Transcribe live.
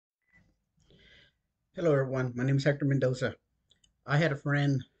Hello, everyone. My name is Hector Mendoza. I had a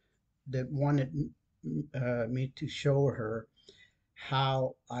friend that wanted me to show her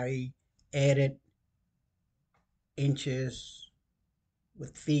how I added inches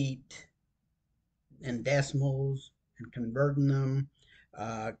with feet and decimals and converting them.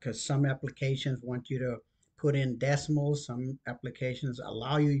 Because some applications want you to put in decimals, some applications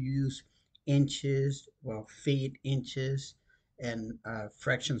allow you to use inches, well, feet, inches, and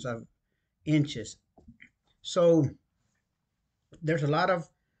fractions of inches. So there's a lot of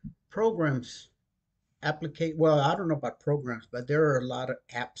programs applicate well, I don't know about programs, but there are a lot of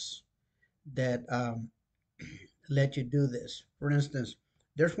apps that let you do this. For instance,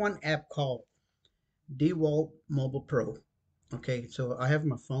 there's one app called DeWalt Mobile Pro. Okay, so I have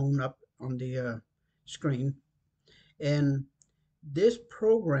my phone up on the screen, and this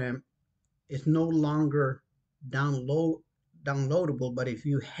program is no longer downloadable, but if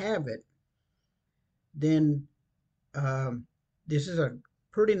you have it, then um, this is a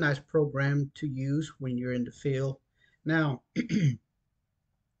pretty nice program to use when you're in the field. Now,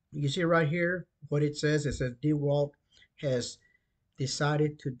 you see right here what it says. It says DeWalt has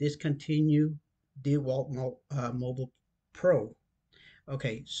decided to discontinue Mobile Pro.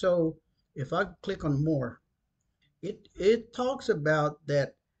 Okay, so if I click on more, it talks about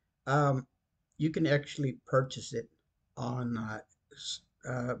that um, you can actually purchase it on,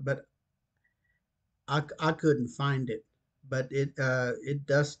 but I couldn't find it. But it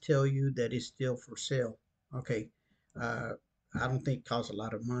does tell you that it's still for sale. Okay, uh, I don't think it costs a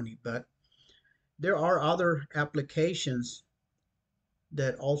lot of money, but there are other applications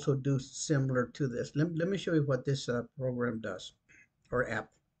that also do similar to this. Let me show you what this program does or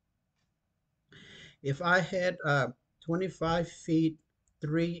app. If I had 25 feet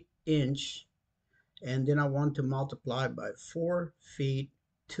 3 inch and then I want to multiply by 4 feet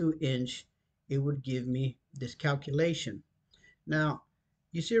 2 inch, it would give me this calculation. Now,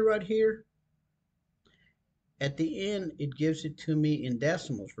 you see right here at the end, it gives it to me in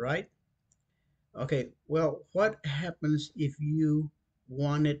decimals, right? Okay, well, what happens if you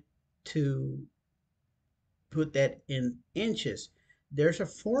wanted to put that in inches? There's a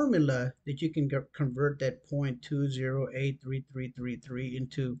formula that you can convert that 0.2083333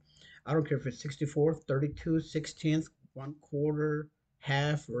 into, I don't care if it's 64, 32, 16th, 1/4,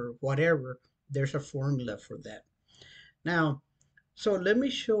 half, or whatever. There's a formula for that. Now, so let me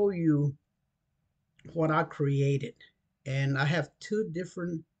show you what I created. And I have two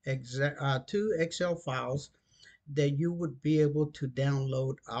Excel files that you would be able to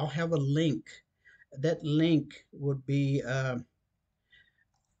download. I'll have a link. That link would be, I'll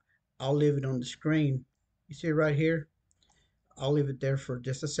leave it on the screen. You see it right here? I'll leave it there for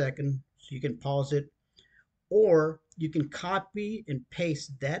just a second so you can pause it. Or you can copy and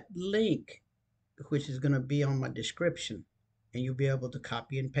paste that link, which is going to be on my description, and you'll be able to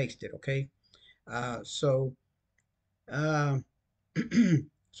copy and paste it, okay? So, uh,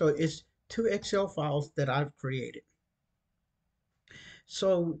 so it's two Excel files that I've created.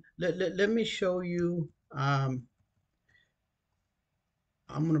 So let me show you. I'm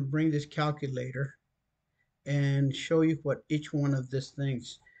going to bring this calculator and show you what each one of these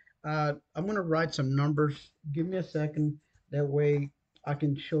things. I'm going to write some numbers. Give me a second. That way I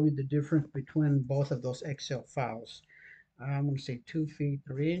can show you the difference between both of those Excel files. I'm going to say 2 feet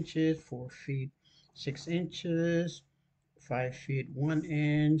 3 inches, 4 feet 6 inches, 5 feet 1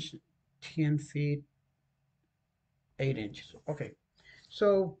 inch, 10 feet 8 inches. Okay,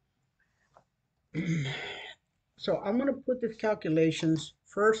 so so I'm going to put these calculations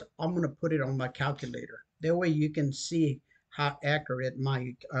first. I'm going to put it on my calculator. That way you can see how accurate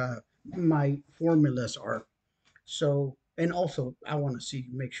my formulas are. So, and also I want to see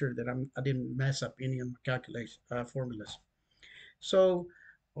make sure that I didn't mess up any of my calculation formulas. So,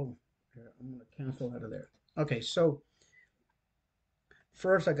 oh, I'm going to cancel out of there. Okay, so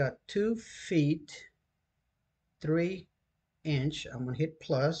first I got 2 feet 3 inch. I'm going to hit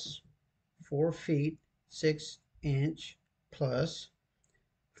plus 4 feet 6 inch plus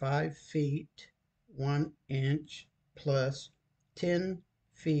 5 feet 1 inch plus 10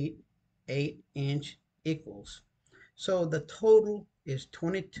 feet 8 inch equals. So the total is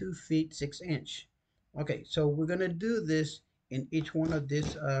 22 feet 6 inch. Okay, so we're going to do this in each one of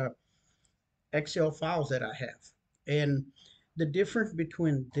these Excel files that I have. And the difference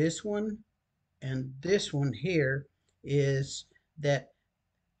between this one and this one here is that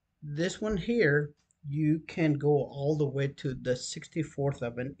this one here, you can go all the way to the 64th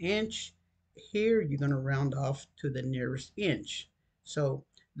of an inch. Here, you're going to round off to the nearest inch. So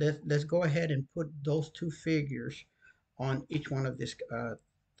let's go ahead and put those two figures on each one of these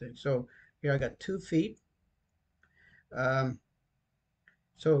things. So Here I got 2 feet. Um,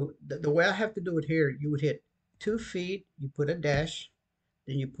 so the way I have to do it here, you would hit 2 feet, you put a dash,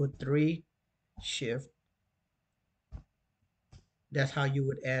 then you put 3, shift. That's how you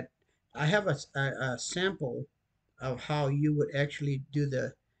would add. I have a sample of how you would actually do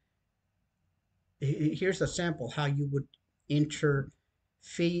the. Here's a sample how you would enter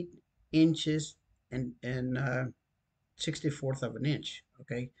feet, inches, and 64th of an inch.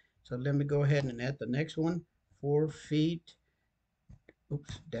 Okay, so let me go ahead and add the next one. 4 feet,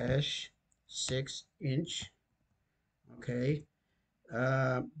 oops, dash 6 inch. Okay,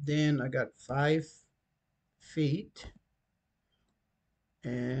 then I got 5 feet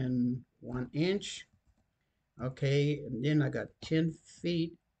and 1 inch. Okay, and then I got 10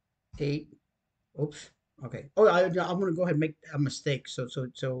 feet, 8. Oops. Okay. Oh, I'm gonna go ahead and make a mistake. So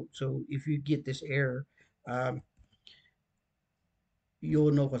if you get this error, um,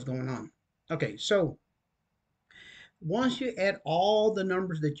 you'll know what's going on. Okay. So once you add all the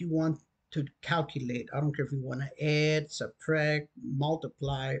numbers that you want to calculate, I don't care if you want to add, subtract,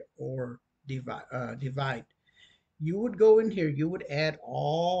 multiply, or divide. You would go in here, you would add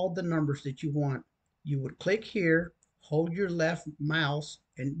all the numbers that you want. You would click here, hold your left mouse,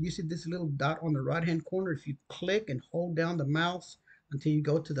 and you see this little dot on the right hand corner. If you click and hold down the mouse until you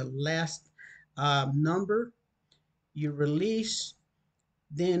go to the last number, you release,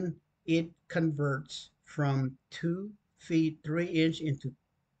 then it converts from 2 feet 3 inch into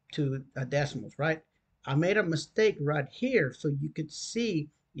decimals, right? I made a mistake right here, so you could see,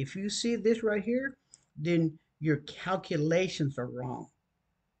 if you see this right here, then your calculations are wrong.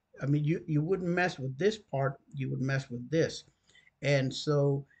 I mean, you wouldn't mess with this part, you would mess with this. And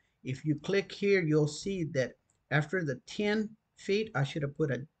so if you click here, you'll see that after the 10 feet, I should have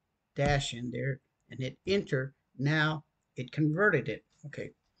put a dash in there and hit enter. Now it converted it.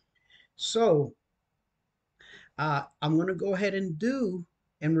 Okay, so I'm going to go ahead and do,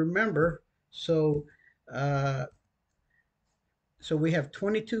 and remember, so uh, so we have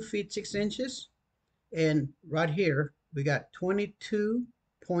 22 feet 6 inches, and right here we got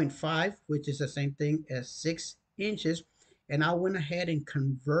 22.5, which is the same thing as 6 inches, and I went ahead and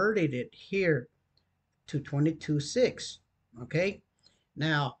converted it here to 22.6. Okay,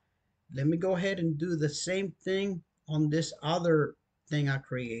 now let me go ahead and do the same thing on this other thing I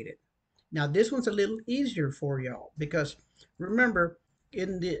created. Now this one's a little easier for y'all because remember,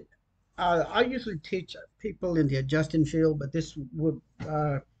 in the I usually teach people in the adjusting field, but this would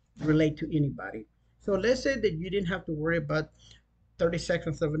relate to anybody. So let's say that you didn't have to worry about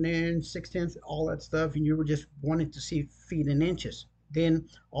 32nds of an inch, 6/10, all that stuff, and you were just wanting to see feet in inches. Then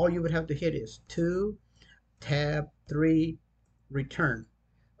all you would have to hit is 2, tab, 3, return,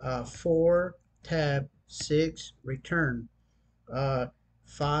 4, tab, 6, return, uh,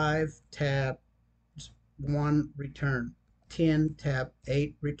 5, tab, 1, return, 10, tab,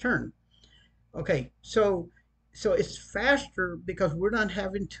 8, return. Okay, so it's faster because we're not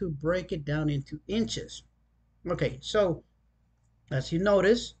having to break it down into inches. Okay, so as you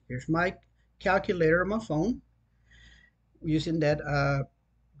notice, here's my calculator on my phone using that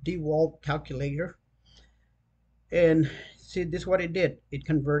DeWalt calculator. And see, this is what it did. It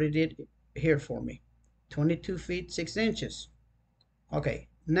converted it here for me. 22 feet 6 inches. Okay,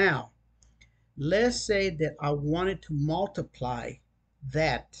 now let's say that I wanted to multiply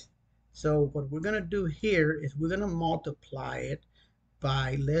that. So what we're going to do here is we're going to multiply it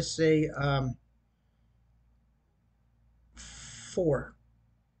by, let's say, 4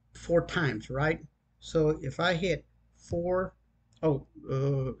 times, right? So if I hit 4, oh,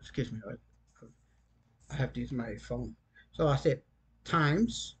 excuse me, I have to use my phone. So I said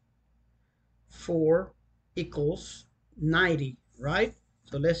times 4 equals 90, right?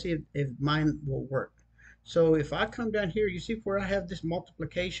 So let's see if mine will work. So if I come down here, you see where I have this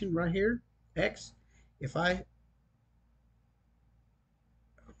multiplication right here, x. If I,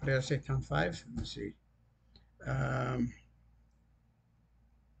 what did I say, count 5? Let me see. Um,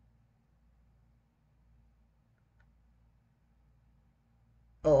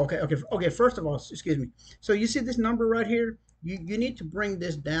 oh, okay. First of all, excuse me. So you see this number right here? You need to bring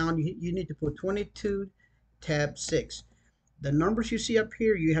this down. You need to put 22 tab 6. The numbers you see up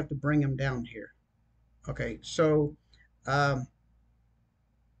here, you have to bring them down here. Okay, so um,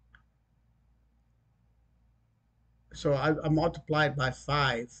 I multiplied by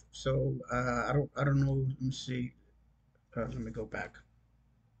 5. So I don't know. Let me see. Let me go back.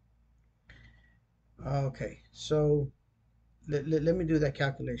 Okay, so let me do that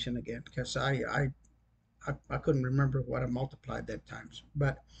calculation again because I couldn't remember what I multiplied that times.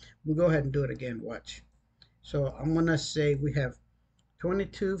 But we'll go ahead and do it again. Watch. So I'm gonna say we have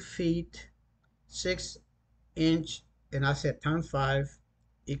 22 feet 6" and I said times 5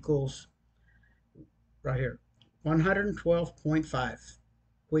 equals right here 112.5,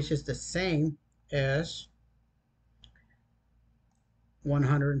 which is the same as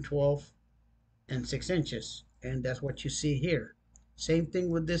 112 and 6 inches, and that's what you see here. Same thing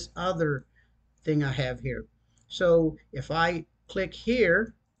with this other thing I have here. So if I click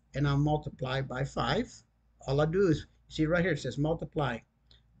here and I multiply by 5, all I do is see right here it says multiply.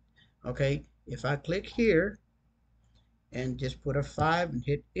 Okay, if I click here and just put a 5 and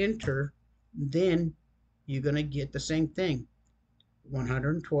hit enter, then you're going to get the same thing,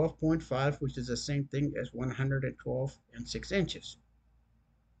 112.5, which is the same thing as 112 and 6 inches.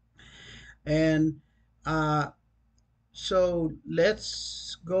 And so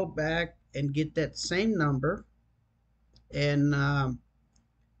let's go back and get that same number, and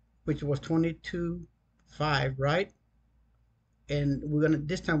which was 22.5, right? And we're gonna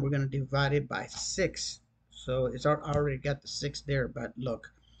this time we're gonna divide it by 6. So it's already got the 6 there, but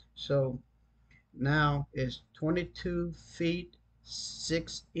look. So now it's 22 feet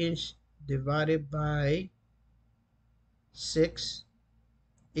 6 inch divided by 6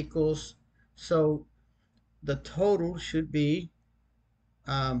 equals, so the total should be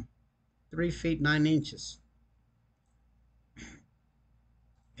 3 feet 9 inches.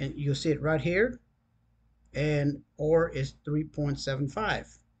 And you'll see it right here, and or is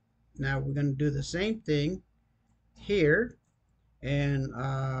 3.75. Now we're going to do the same thing here, and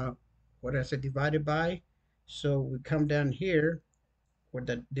what I said divided by, so we come down here where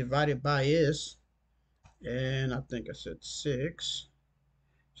the divided by is, and I think I said 6,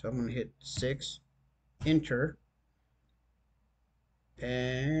 so I'm going to hit 6, enter,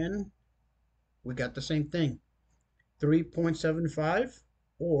 and we got the same thing, 3.75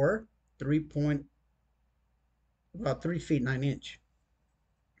 or 3 feet 9 inch.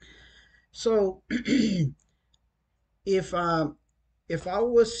 So if I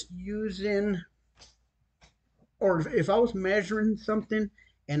was using, or if I was measuring something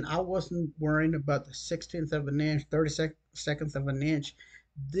and I wasn't worrying about the 16th of an inch, 30 seconds of an inch,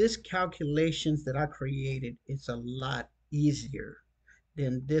 this calculations that I created, it's a lot easier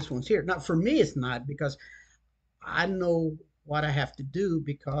than this one's here. Now for me it's not, because I know what I have to do,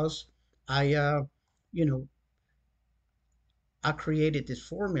 because I you know I created these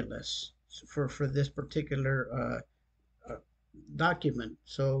formulas for this particular document.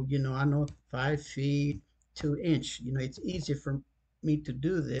 So, I know 5 feet 2 inch. It's easy for me to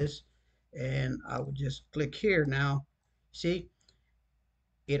do this. And I would just click here now. See,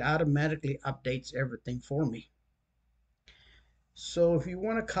 it automatically updates everything for me. So if you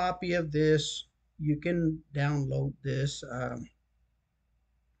want a copy of this, you can download this.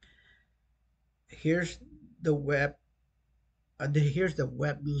 Here's the web. Here's the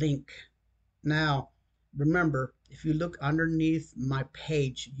web link. Now, remember, if you look underneath my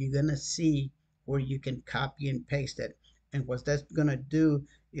page, you're going to see where you can copy and paste it. And what that's going to do,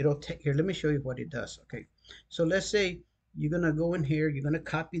 it'll take, here, let me show you what it does. Okay, so let's say you're going to go in here, you're going to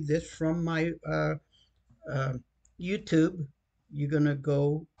copy this from my uh, YouTube. You're going to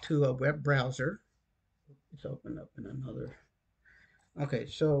go to a web browser. Let's open up in another. Okay,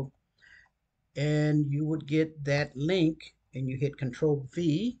 so, and you would get that link, and you hit Control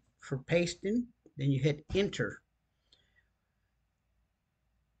V for pasting, then you hit enter.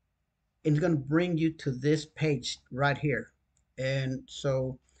 It's going to bring you to this page right here. And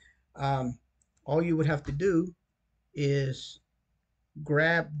so all you would have to do is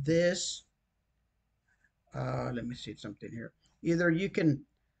grab this. Let me see something here. Either you can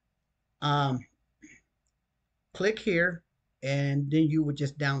um, click here, and then you would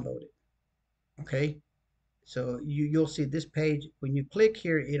just download it. Okay, so you'll see this page. When you click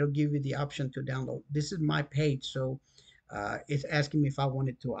here, it'll give you the option to download. This is my page, so it's asking me if I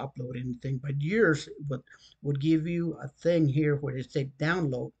wanted to upload anything, but yours would give you a thing here where it says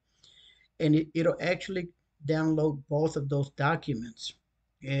download, and it'll actually download both of those documents,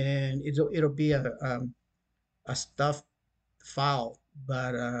 and it'll be a stuffed file,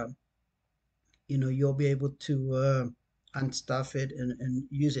 but you'll be able to unstuff it and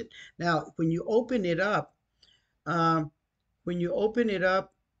use it. Now, when you open it up, um,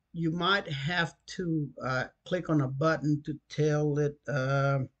 you might have to click on a button to tell it.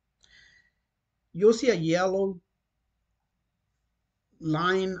 You'll see a yellow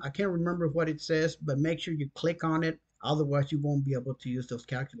line. I can't remember what it says, but make sure you click on it. Otherwise, you won't be able to use those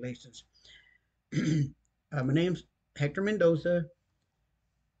calculations. My name's Hector Mendoza.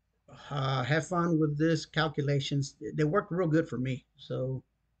 Have fun with this calculations. They work real good for me. So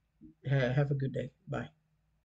have a good day. Bye.